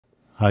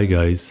Hi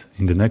guys,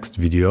 in the next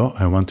video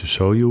I want to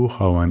show you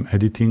how I'm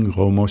editing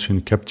raw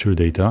motion capture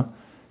data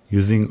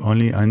using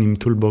only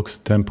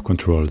Animtoolbox Temp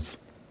Ctrls.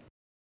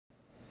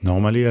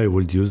 Normally I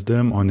would use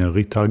them on a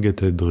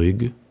retargeted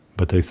rig,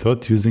 but I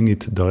thought using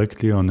it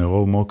directly on a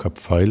raw mockup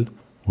file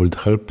would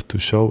help to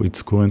show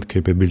its current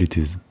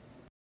capabilities.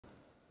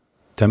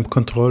 Temp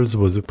Ctrls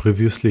was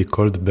previously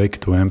called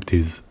Bake to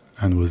Empties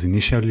and was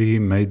initially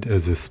made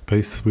as a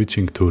space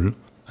switching tool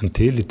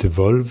until it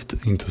evolved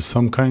into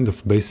some kind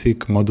of basic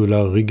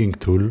modular rigging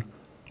tool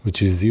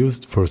which is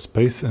used for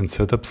space and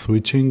setup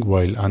switching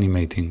while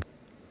animating.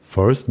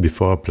 First,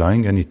 before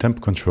applying any temp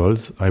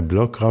controls, I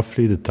block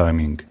roughly the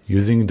timing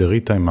using the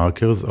Retime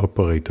markers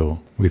operator.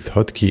 With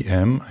hotkey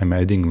M, I'm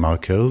adding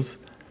markers,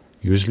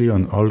 usually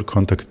on all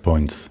contact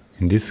points.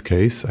 In this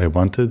case, I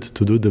wanted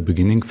to do the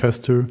beginning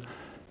faster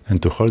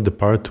and to hold the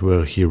part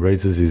where he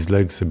raises his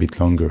legs a bit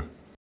longer.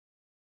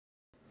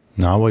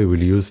 Now I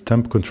will use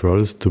temp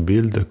controls to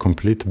build a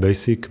complete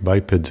basic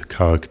biped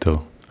character.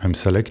 I'm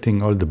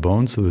selecting all the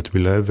bones that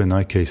will have an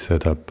IK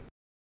setup.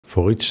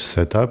 For each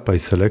setup I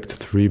select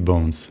 3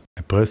 bones.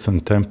 I press on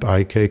temp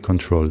IK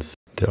controls.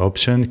 The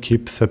option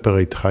Keep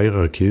Separate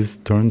Hierarchies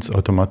turns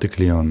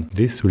automatically on.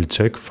 This will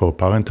check for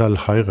parental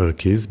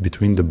hierarchies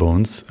between the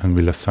bones and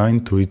will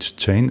assign to each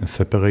chain a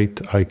separate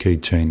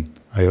IK chain.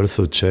 I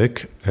also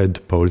check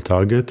Add Pole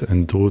Target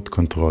and Root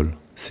Control.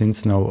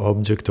 Since no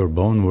object or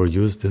bone were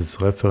used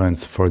as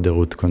reference for the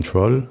root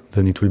control,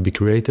 then it will be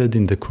created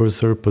in the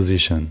cursor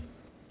position.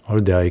 All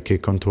the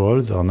IK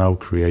controls are now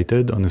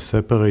created on a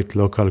separate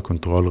local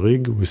control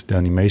rig with the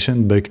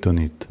animation baked on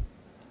it.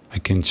 I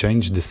can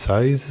change the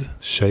size,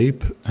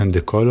 shape, and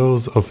the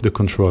colors of the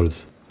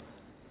controls.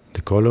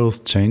 The colors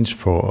change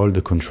for all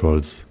the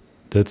controls.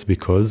 That's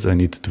because I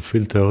need to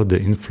filter the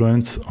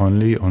influence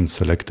only on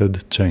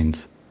selected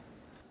chains.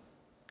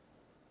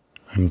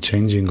 I'm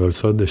changing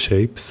also the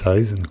shape,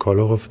 size, and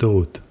color of the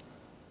root.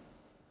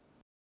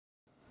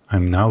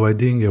 I'm now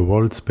adding a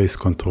World Space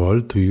control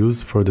to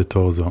use for the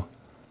torso.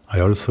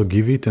 I also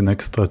give it an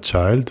extra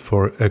child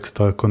for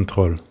extra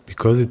control.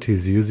 Because it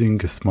is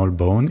using a small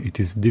bone, it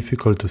is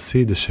difficult to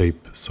see the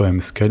shape, so I'm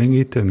scaling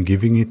it and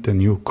giving it a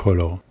new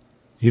color.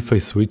 If I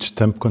switch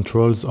temp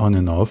controls on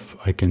and off,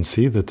 I can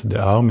see that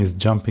the arm is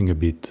jumping a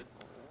bit.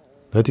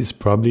 That is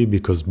probably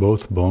because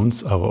both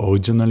bones are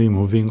originally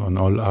moving on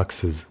all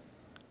axes.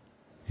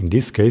 In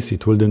this case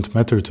it wouldn't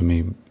matter to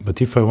me,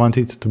 but if I want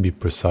it to be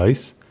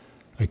precise,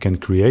 I can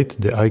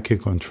create the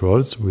IK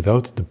controls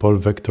without the pole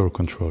vector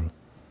control,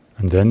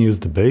 and then use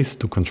the base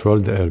to control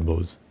the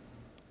elbows.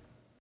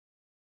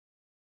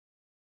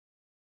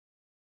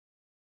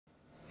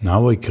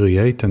 Now I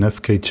create an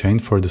FK chain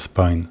for the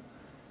spine.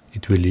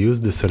 It will use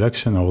the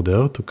selection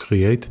order to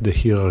create the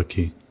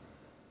hierarchy.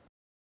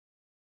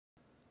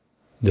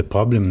 The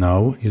problem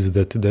now is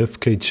that the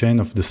FK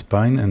chain of the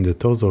spine and the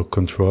torso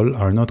control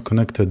are not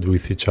connected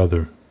with each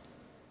other.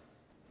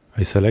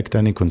 I select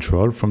any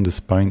control from the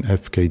spine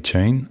FK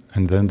chain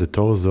and then the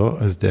torso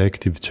as the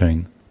active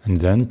chain,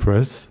 and then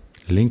press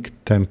Link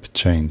Temp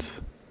Chains.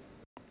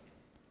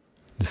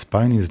 The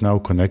spine is now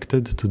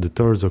connected to the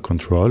torso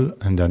control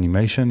and the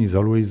animation is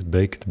always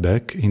baked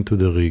back into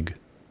the rig.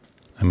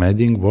 I'm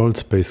adding World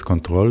Space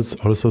controls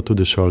also to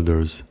the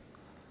shoulders.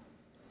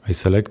 I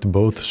select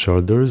both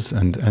shoulders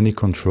and any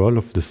control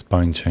of the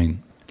spine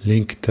chain.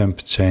 Link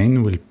Temp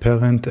Chain will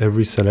parent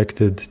every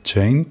selected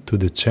chain to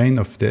the chain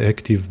of the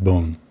active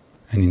bone,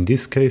 and in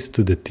this case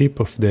to the tip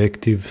of the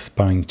active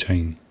spine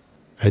chain.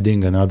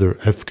 Adding another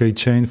FK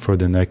chain for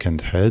the neck and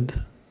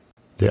head.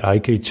 The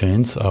IK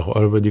chains are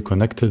already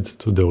connected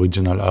to the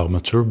original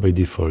armature by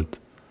default,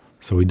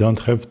 so we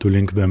don't have to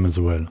link them as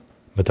well.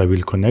 But I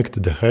will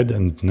connect the head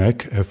and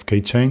neck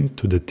FK chain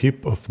to the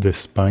tip of the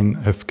spine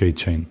FK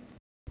chain.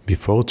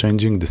 Before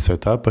changing the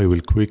setup, I will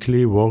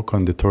quickly work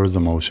on the torso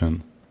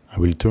motion. I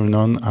will turn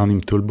on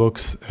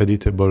Animtoolbox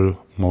Editable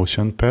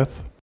Motion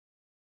Path.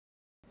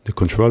 The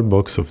control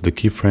box of the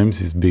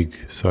keyframes is big,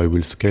 so I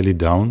will scale it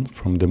down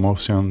from the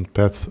motion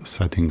path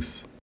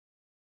settings.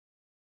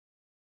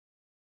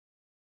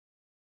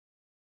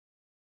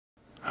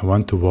 I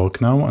want to work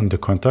now on the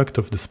contact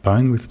of the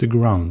spine with the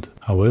ground.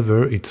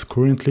 However, it's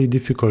currently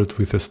difficult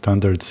with a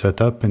standard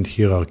setup and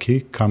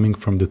hierarchy coming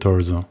from the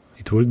torso.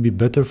 It would be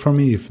better for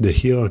me if the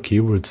hierarchy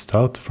would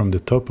start from the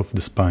top of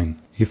the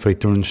spine. If I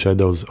turn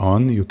shadows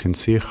on, you can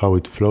see how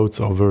it floats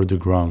over the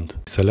ground.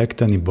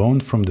 Select any bone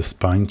from the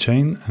spine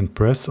chain and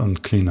press on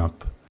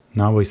Cleanup.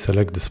 Now I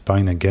select the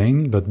spine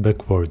again, but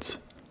backwards.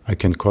 I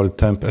can call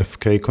Temp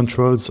FK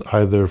controls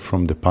either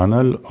from the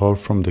panel or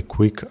from the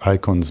Quick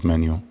Icons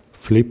menu.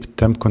 Flip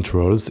Temp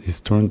Controls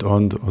is turned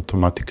on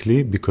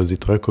automatically because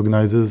it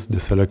recognizes the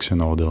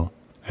selection order.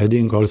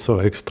 Adding also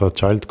extra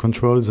child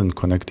controls and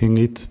connecting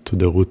it to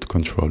the root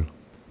control.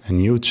 A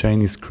new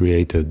chain is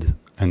created,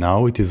 and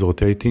now it is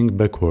rotating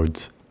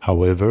backwards.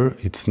 However,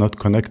 it's not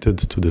connected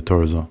to the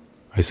torso.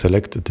 I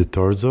select the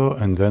torso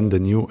and then the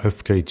new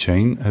FK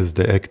chain as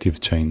the active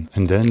chain,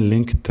 and then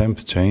link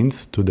temp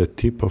chains to the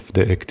tip of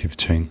the active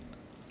chain.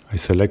 I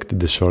select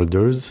the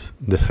shoulders,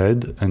 the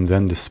head, and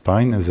then the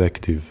spine as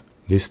active.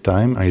 This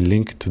time I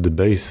link to the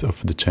base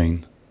of the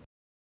chain.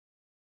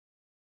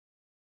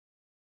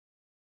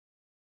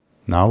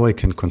 Now I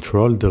can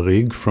control the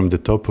rig from the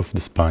top of the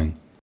spine.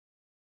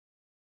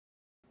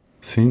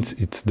 Since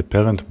it's the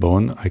parent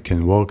bone, I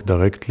can work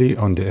directly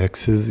on the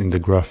axes in the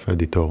graph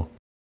editor.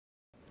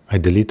 I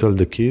delete all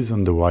the keys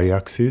on the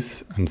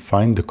y-axis and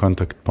find the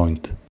contact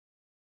point.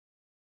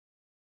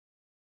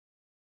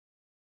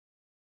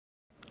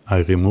 I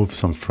remove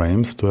some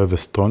frames to have a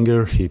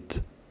stronger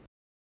hit.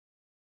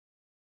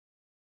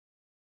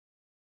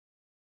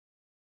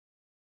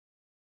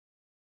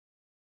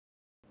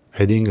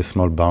 Adding a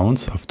small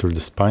bounce after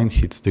the spine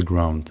hits the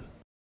ground.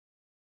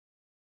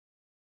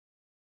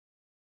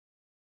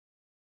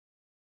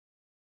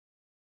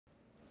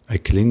 I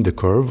clean the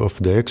curve of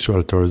the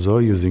actual torso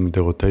using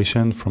the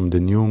rotation from the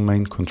new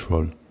main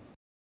control.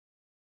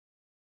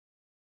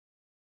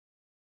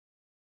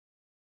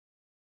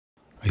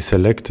 I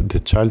select the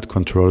child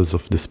controls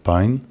of the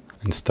spine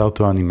and start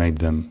to animate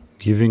them,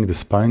 giving the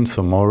spine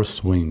some more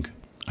swing.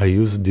 I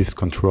use these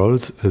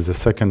controls as a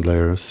second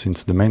layer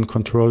since the main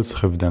controls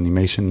have the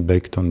animation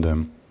baked on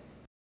them.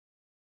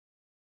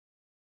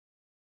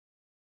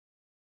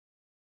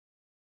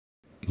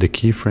 The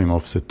keyframe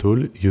offset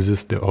tool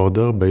uses the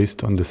order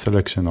based on the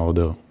selection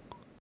order.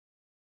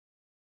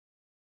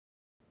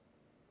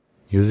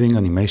 Using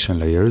animation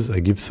layers, I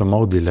give some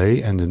more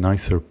delay and a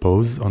nicer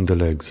pose on the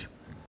legs.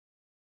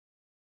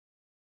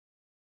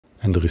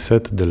 And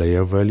reset the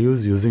layer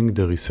values using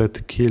the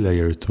Reset Key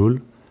Layer tool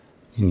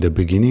in the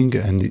beginning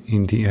and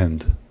in the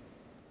end.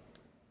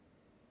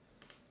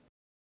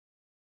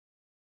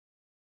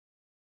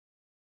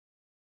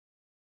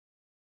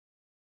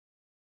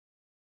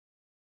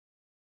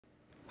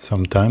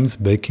 Sometimes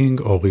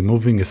baking or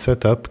removing a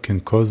setup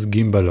can cause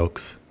gimbal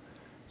locks.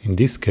 In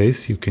this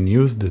case, you can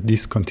use the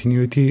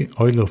discontinuity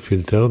Euler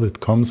filter that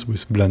comes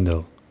with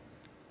Blender.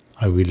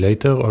 I will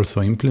later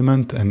also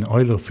implement an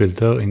Euler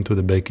filter into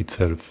the bake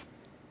itself.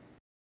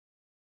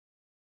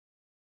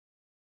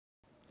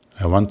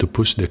 I want to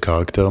push the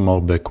character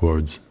more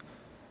backwards,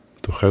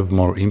 to have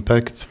more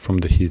impact from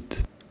the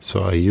hit,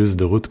 so I use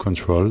the root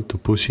control to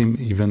push him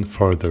even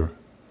further.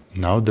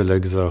 Now the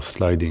legs are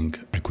sliding.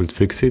 I could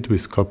fix it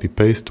with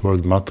copy-paste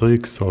world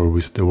matrix or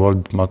with the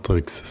world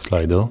matrix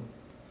slider,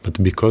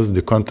 but because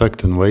the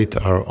contact and weight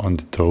are on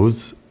the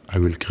toes, I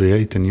will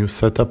create a new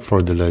setup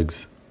for the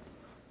legs.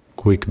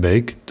 Quick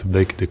bake to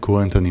bake the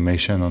current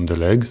animation on the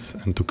legs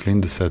and to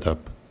clean the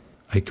setup.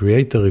 I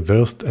create a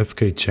reversed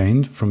FK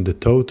chain from the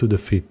toe to the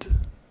feet.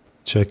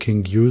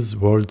 Checking Use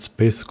World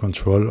Space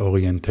Control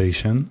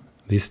Orientation.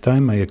 This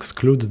time I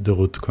exclude the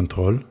root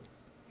control.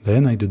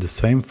 Then I do the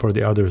same for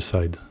the other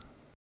side.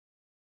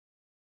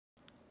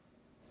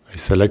 I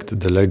select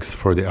the legs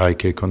for the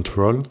IK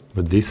control,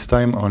 but this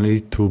time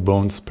only 2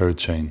 bones per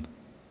chain.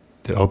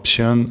 The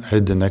option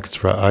Add an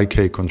extra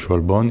IK control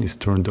bone is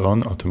turned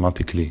on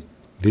automatically.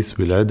 This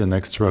will add an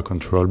extra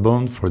control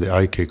bone for the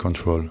IK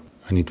control,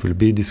 and it will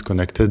be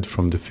disconnected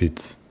from the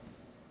feet.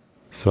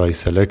 So I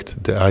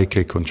select the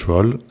IK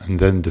control and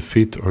then the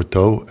feet or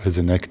toe as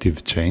an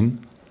active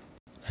chain,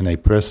 and I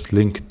press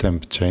Link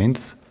Temp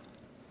Chains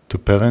to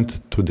parent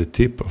to the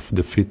tip of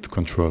the feet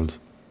controls.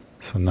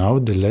 So now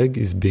the leg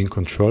is being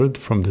controlled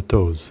from the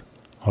toes,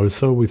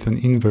 also with an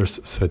inverse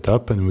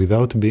setup and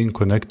without being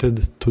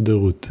connected to the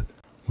root,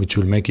 which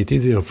will make it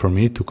easier for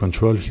me to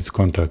control his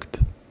contact.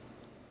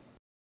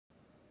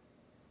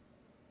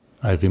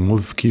 I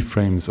remove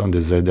keyframes on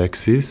the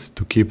Z-axis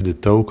to keep the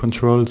toe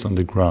controls on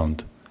the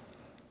ground,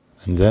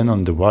 and then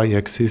on the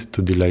Y-axis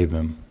to delay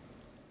them.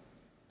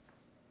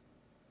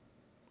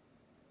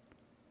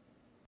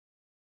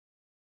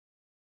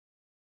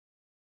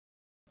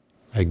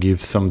 I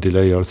give some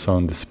delay also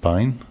on the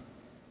spine.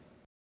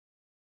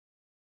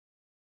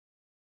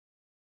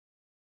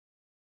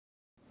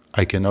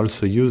 I can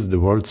also use the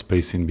world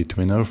space in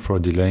betweener for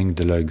delaying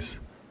the legs.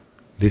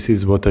 This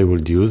is what I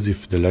would use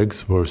if the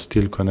legs were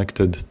still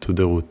connected to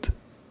the root.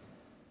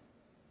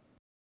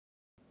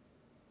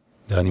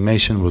 The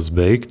animation was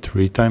baked,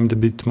 retimed a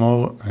bit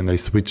more, and I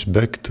switched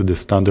back to the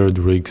standard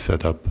rig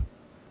setup.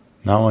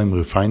 Now I'm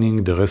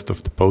refining the rest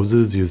of the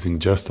poses using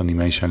just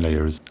animation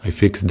layers. I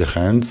fixed the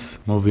hands,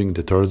 moving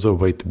the torso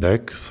weight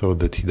back so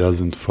that he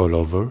doesn't fall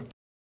over,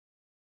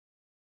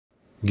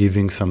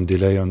 giving some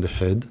delay on the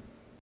head.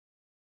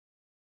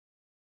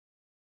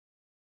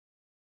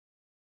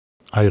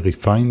 I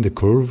refine the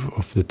curve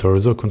of the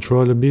torso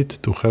control a bit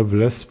to have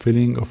less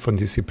feeling of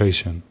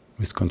anticipation.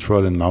 With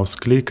Ctrl and mouse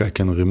click I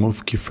can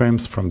remove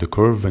keyframes from the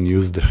curve and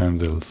use the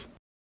handles.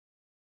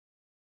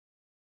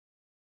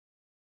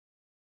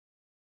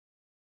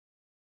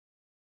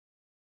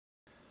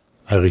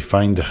 I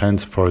refine the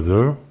hands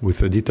further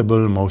with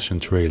editable motion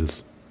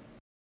trails.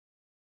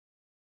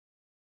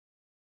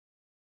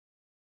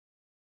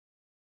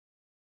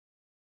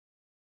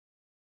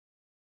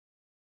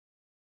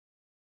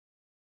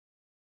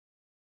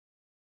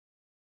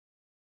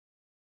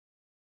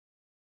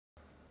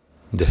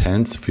 The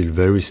hands feel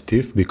very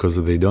stiff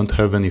because they don't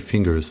have any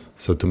fingers,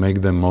 so to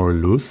make them more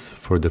loose,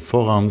 for the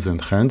forearms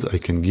and hands I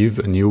can give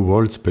a new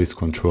world space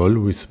control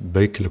with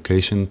bake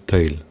location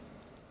tail.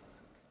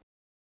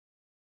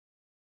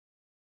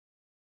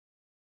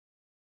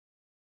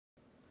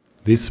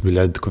 This will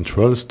add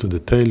controls to the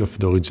tail of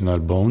the original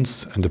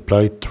bones and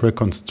apply track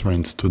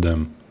constraints to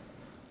them,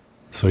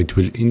 so it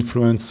will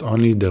influence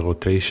only the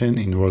rotation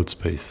in world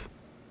space.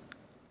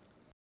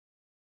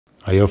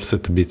 I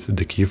offset a bit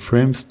the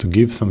keyframes to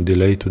give some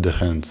delay to the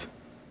hands.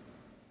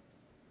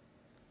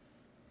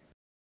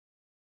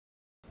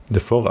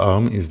 The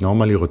forearm is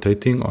normally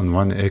rotating on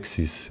one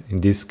axis, in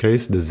this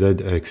case the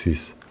Z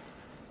axis,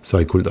 so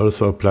I could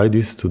also apply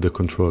this to the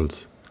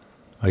controls.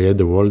 I add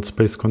the world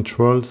space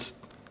controls,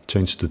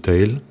 change to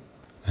tail,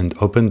 and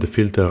open the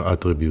filter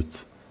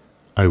attributes.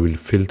 I will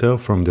filter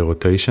from the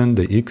rotation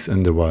the X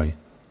and the Y.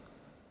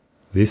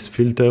 This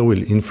filter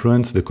will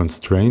influence the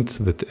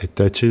constraint that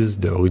attaches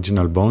the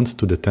original bones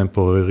to the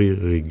temporary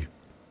rig.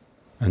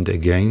 And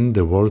again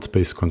the world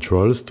space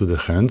controls to the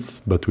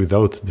hands, but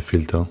without the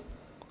filter.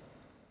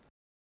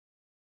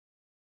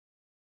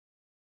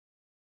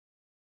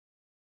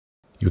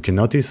 You can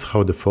notice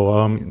how the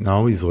forearm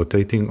now is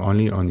rotating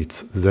only on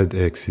its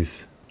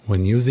Z-axis.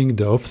 When using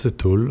the offset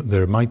tool,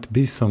 there might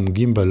be some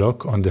gimbal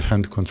lock on the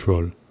hand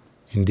control.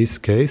 In this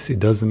case, it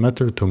doesn't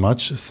matter too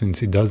much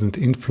since it doesn't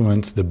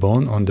influence the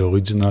bone on the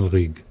original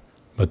rig.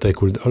 But I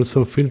could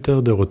also filter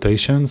the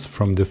rotations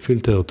from the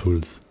filter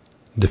tools.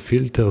 The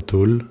filter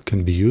tool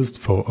can be used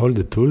for all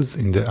the tools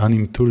in the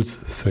Anim Tools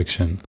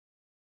section.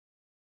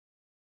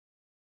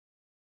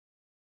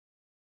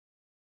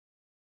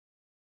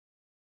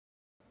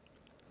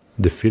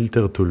 The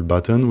filter tool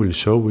button will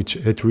show which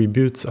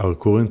attributes are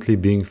currently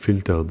being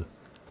filtered.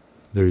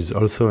 There is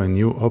also a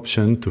new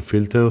option to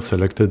filter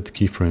selected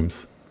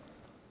keyframes.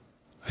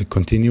 I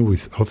continue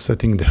with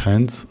offsetting the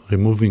hands,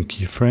 removing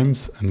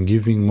keyframes and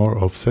giving more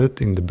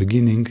offset in the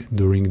beginning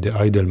during the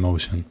idle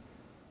motion.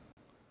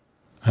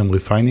 I'm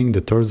refining the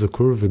torso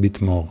curve a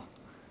bit more.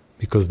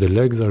 Because the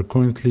legs are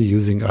currently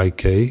using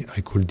IK,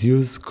 I could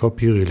use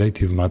copy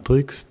relative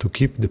matrix to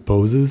keep the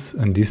poses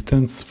and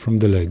distance from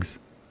the legs.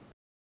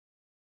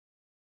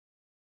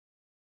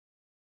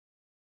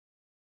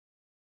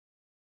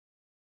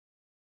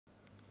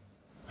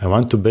 I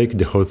want to bake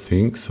the whole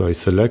thing, so I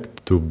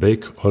select to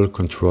bake all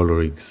control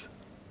rigs.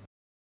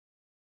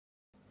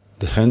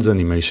 The hands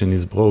animation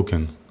is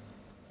broken.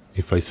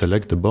 If I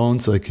select the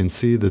bones, I can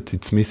see that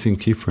it's missing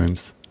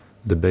keyframes.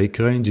 The bake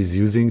range is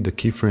using the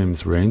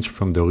keyframes range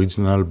from the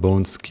original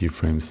bones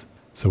keyframes.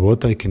 So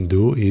what I can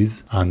do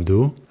is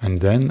undo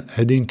and then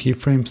adding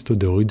keyframes to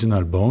the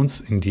original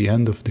bones in the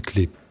end of the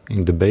clip.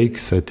 In the bake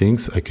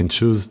settings, I can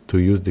choose to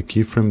use the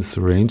keyframes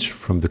range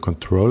from the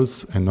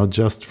controls and not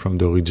just from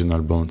the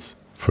original bones.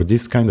 For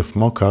this kind of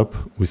mockup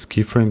with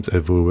keyframes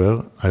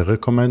everywhere, I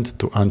recommend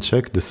to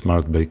uncheck the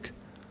Smart Bake.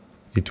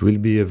 It will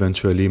be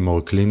eventually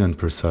more clean and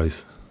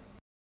precise.